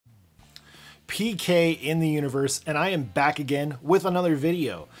PK in the universe, and I am back again with another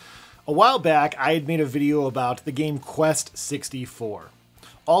video. A while back, I had made a video about the game Quest 64,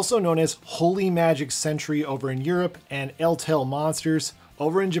 also known as Holy Magic Century over in Europe and Eltail Monsters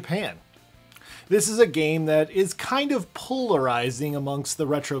over in Japan. This is a game that is kind of polarizing amongst the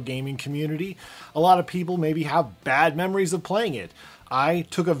retro gaming community. A lot of people maybe have bad memories of playing it. I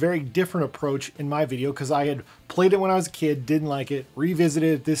took a very different approach in my video because I had played it when I was a kid, didn't like it,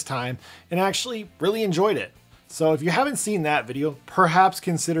 revisited it this time, and actually really enjoyed it. So if you haven't seen that video, perhaps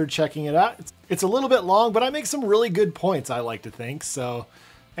consider checking it out. It's a little bit long, but I make some really good points, I like to think. So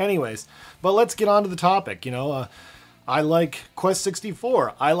anyways, but let's get on to the topic. I like Quest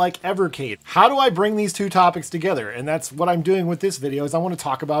 64. I like Evercade. How do I bring these two topics together? And that's what I'm doing with this video, is I want to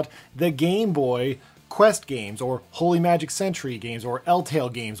talk about the Game Boy Quest games, or Holy Magic Century games, or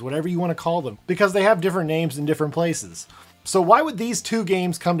Eltail games, whatever you want to call them, because they have different names in different places. So why would these two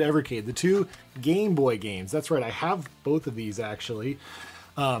games come to Evercade? The two Game Boy games. That's right, I have both of these actually.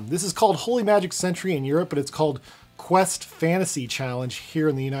 This is called Holy Magic Century in Europe, but it's called Quest Fantasy Challenge here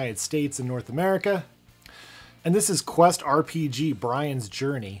in the United States and North America. And this is Quest RPG Brian's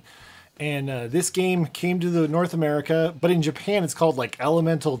Journey. And this game came to the North America, but in Japan it's called like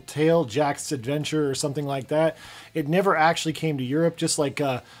Elemental Tale, Jack's Adventure, or something like that. It never actually came to Europe, just like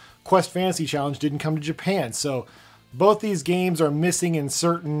Quest Fantasy Challenge didn't come to Japan. So both these games are missing in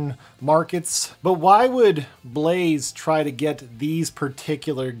certain markets. But why would Blaze try to get these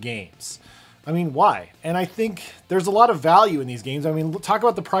particular games? I mean, why? And I think there's a lot of value in these games. I mean, talk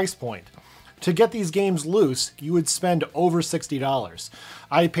about the price point. To get these games loose, you would spend over $60.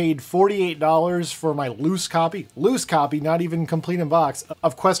 I paid $48 for my loose copy, not even complete in box,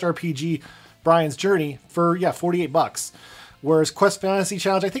 of Quest RPG Brian's Journey for, yeah, 48 bucks. Whereas Quest Fantasy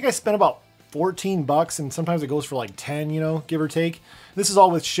Challenge, I think I spent about 14 bucks, and sometimes it goes for like 10, give or take. This is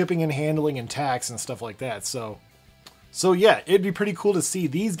all with shipping and handling and tax and stuff like that. So yeah, it'd be pretty cool to see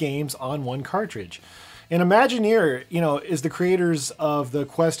these games on one cartridge. And Imagineer, is the creators of the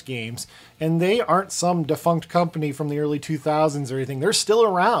Quest games, and they aren't some defunct company from the early 2000s or anything. They're still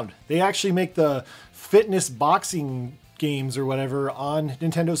around. They actually make the fitness boxing games or whatever on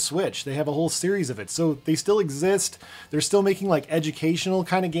Nintendo Switch. They have a whole series of it. So they still exist. They're still making like educational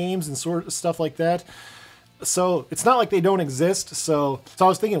kind of games and sort of stuff like that. So it's not like they don't exist. So I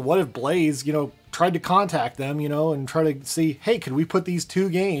was thinking, what if Blaze, tried to contact them, and try to see, hey, could we put these two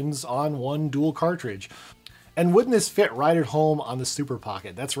games on one dual cartridge? And wouldn't this fit right at home on the Super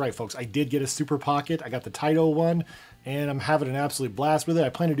Pocket? That's right, folks. I did get a Super Pocket. I got the Taito one, and I'm having an absolute blast with it. I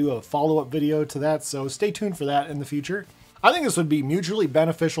plan to do a follow-up video to that, so stay tuned for that in the future. I think this would be mutually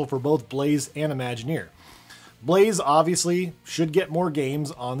beneficial for both Blaze and Imagineer. Blaze obviously should get more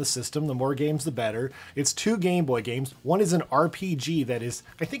games on the system. The more games, the better. It's two Game Boy games. One is an RPG that is,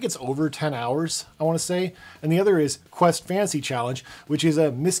 I think it's over 10 hours, I want to say. And the other is Quest Fantasy Challenge, which is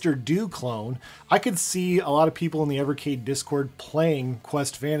a Mr. Do clone. I could see a lot of people in the Evercade Discord playing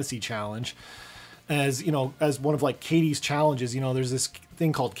Quest Fantasy Challenge as, as one of like Katie's challenges. There's this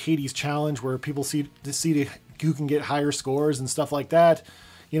thing called Katie's Challenge where people see who can get higher scores and stuff like that.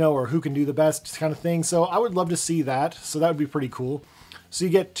 Or who can do the best kind of thing. So I would love to see that. So that would be pretty cool. So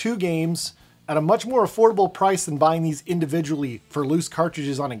you get two games at a much more affordable price than buying these individually for loose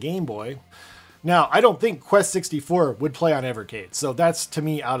cartridges on a Game Boy. Now, I don't think Quest 64 would play on Evercade. So that's, to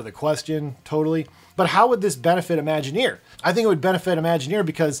me, out of the question, totally. But how would this benefit Imagineer? I think it would benefit Imagineer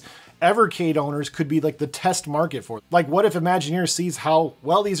because Evercade owners could be like the test market for it. Like, what if Imagineer sees how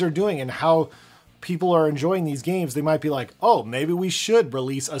well these are doing and how people are enjoying these games? They might be like, oh, maybe we should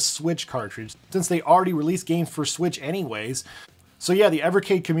release a Switch cartridge, since they already release games for Switch anyways. So yeah, the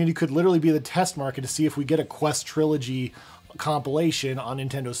Evercade community could literally be the test market to see if we get a Quest Trilogy compilation on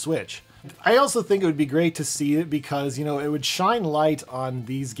Nintendo Switch. I also think it would be great to see it because, it would shine light on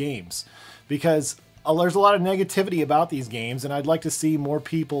these games, because there's a lot of negativity about these games, and I'd like to see more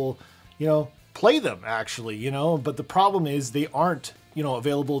people, play them actually, but the problem is they aren't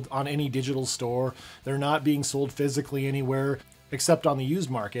available on any digital store. They're not being sold physically anywhere except on the used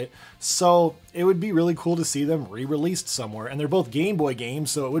market. So it would be really cool to see them re-released somewhere. And they're both Game Boy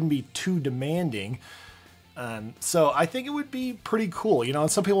games, so it wouldn't be too demanding. So I think it would be pretty cool, and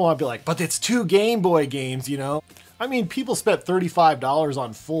some people might be like, but it's two Game Boy games, I mean, people spent $35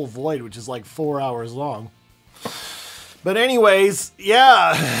 on Full Void, which is like 4 hours long. But anyways,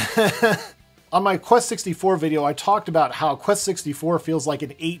 yeah. On my Quest 64 video, I talked about how Quest 64 feels like an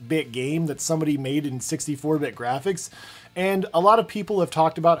 8-bit game that somebody made in 64-bit graphics. And a lot of people have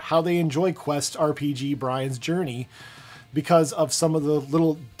talked about how they enjoy Quest RPG Brian's Journey because of some of the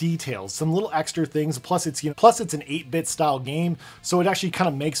little details, some little extra things. Plus it's, plus it's an 8-bit style game, so it actually kind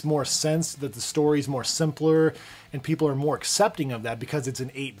of makes more sense that the story is more simpler and people are more accepting of that because it's an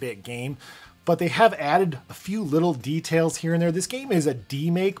 8-bit game. But they have added a few little details here and there. This game is a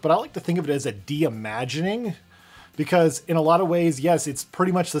demake, but I like to think of it as a de-imagining, because in a lot of ways, yes, it's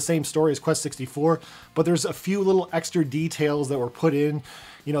pretty much the same story as Quest 64, but there's a few little extra details that were put in.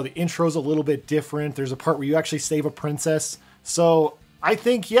 You know, the intro's a little bit different. There's a part where you actually save a princess. So I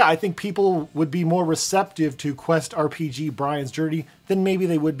think, yeah, I think people would be more receptive to Quest RPG Brian's Journey than maybe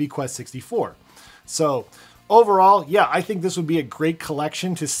they would be Quest 64. So overall, yeah, I think this would be a great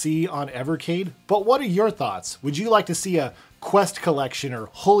collection to see on Evercade. But what are your thoughts? Would you like to see a Quest collection or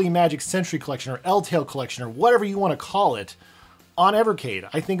Holy Magic Century collection or L-Tail collection or whatever you want to call it on Evercade?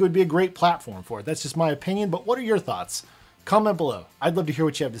 I think it would be a great platform for it. That's just my opinion, but what are your thoughts? Comment below. I'd love to hear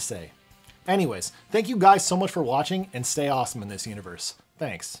what you have to say. Anyways, thank you guys so much for watching, and stay awesome in this universe.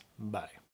 Thanks. Bye.